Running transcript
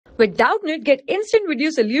With Doubtnut, get instant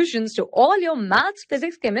video solutions to all your maths,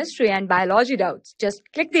 physics, chemistry, and biology doubts. Just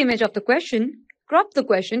click the image of the question, crop the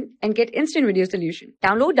question, and get instant video solution.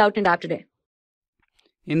 Download Doubtnut app today.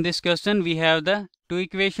 In this question, we have the two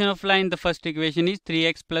equation of line. The first equation is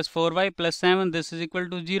 3x plus 4y plus 7. This is equal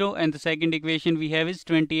to 0. And the second equation we have is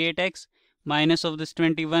 28x minus of this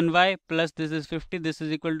 21y plus this is 50. This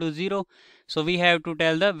is equal to 0. So we have to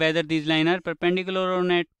tell the whether these lines are perpendicular or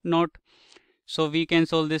not. So we can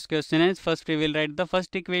solve this question as first we will write the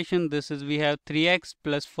first equation. This is we have 3x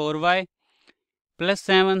plus 4y plus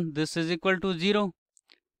 7. This is equal to 0.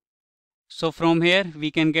 So from here we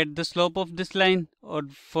can get the slope of this line, or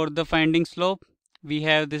for the finding slope we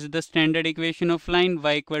have this is the standard equation of line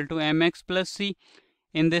y equal to mx plus c.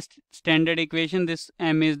 In this standard equation this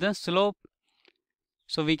m is the slope.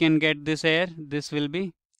 So we can get this here. This will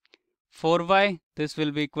be 4y. This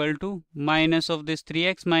will be equal to minus of this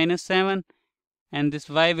 3x minus 7. And this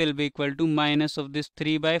y will be equal to minus of this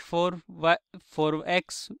 3 by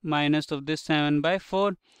 4x minus of this 7 by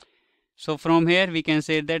 4. So from here we can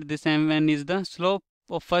say that this m1 is the slope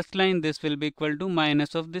of first line. This will be equal to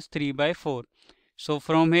minus of this 3 by 4. So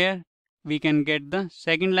from here we can get the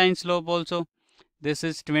second line slope also. This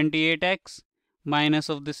is 28x minus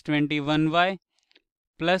of this 21y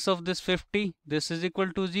plus of this 50. This is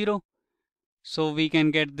equal to 0. So we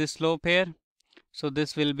can get this slope here. So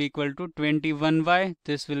this will be equal to 21y.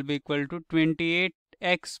 This will be equal to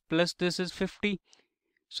 28x plus this is 50.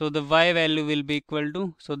 So the y value will be equal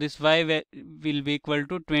to, so this y will be equal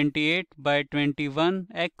to 28 by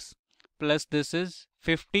 21x plus this is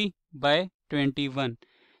 50 by 21.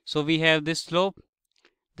 So we have this slope.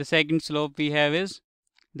 The second slope we have is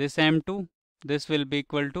this m2. This will be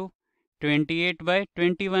equal to 28 by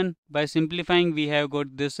 21. By simplifying we have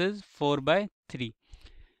got this is 4 by 3.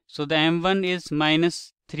 So the m1 is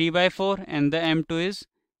minus 3 by 4 and the m2 is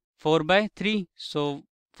 4 by 3. So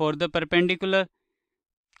for the perpendicular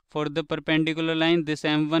line, this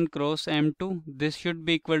m1 cross m2, this should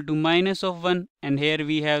be equal to minus of 1, and here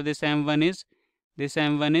we have this m1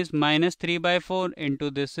 is minus 3 by 4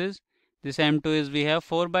 into this m2 is we have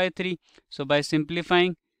 4 by 3. So by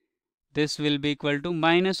simplifying this will be equal to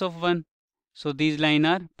minus of 1. So these lines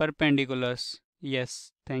are perpendiculars.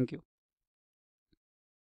 Yes, thank you.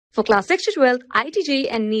 For class 6 to 12, IIT JEE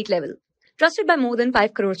and NEET level. Trusted by more than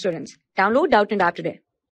 5 crore students. Download Doubtnut app today.